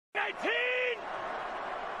19!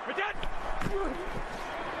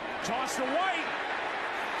 Toss to White.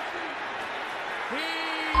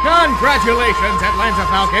 Congratulations, Atlanta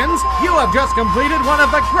Falcons! You have just completed one of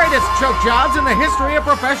the greatest choke jobs in the history of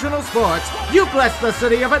professional sports. You blessed the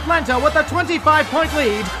city of Atlanta with a 25-point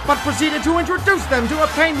lead, but proceeded to introduce them to a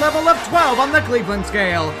pain level of 12 on the Cleveland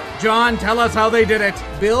scale. John, tell us how they did it.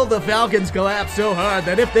 Bill, the Falcons collapsed so hard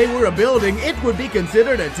that if they were a building, it would be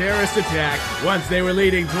considered a terrorist attack. Once they were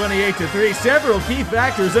leading 28-3, several key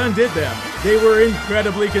factors undid them. They were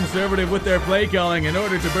incredibly conservative with their play calling in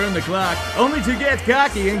order to burn the clock, only to get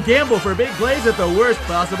cocky and gamble for big plays at the worst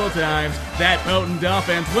possible times. That potent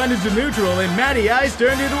offense went into neutral and Matty Ice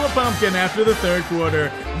turned into a pumpkin after the third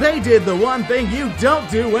quarter. They did the one thing you don't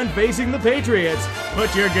do when facing the Patriots.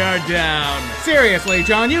 Put your guard down. Seriously,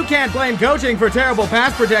 John, you can't blame coaching for terrible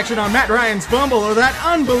pass protection on Matt Ryan's fumble or that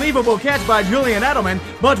unbelievable catch by Julian Edelman,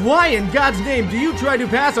 but why in God's name do you try to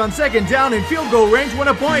pass on second down in field goal range when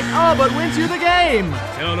a point all but wins you the game?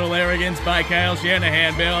 Total arrogance by Kyle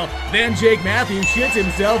Shanahan, Bill. Then Jake Matthews shits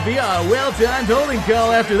himself via a well-timed holding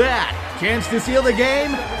call after that. Chance to seal the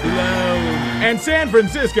game? Blown. And San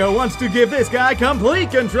Francisco wants to give this guy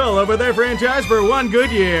complete control over their franchise for one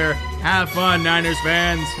good year. Have fun, Niners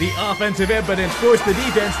fans. The offensive impotence forced the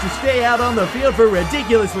defense to stay out on the field for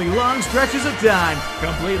ridiculously long stretches of time,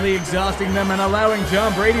 completely exhausting them and allowing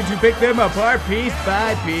Tom Brady to pick them apart piece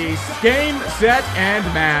by piece. Game, set, and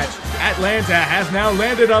match. Atlanta has now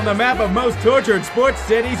landed on the map of most tortured sports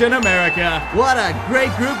cities in America. What a great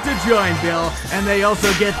group to join, Bill. And they also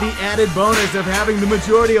get the added bonus of having the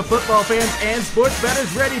majority of football fans and sports bettors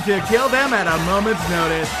ready to kill them at a moment's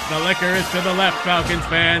notice. The liquor is to the left, Falcons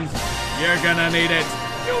fans. You're gonna need it.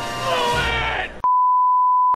 You blew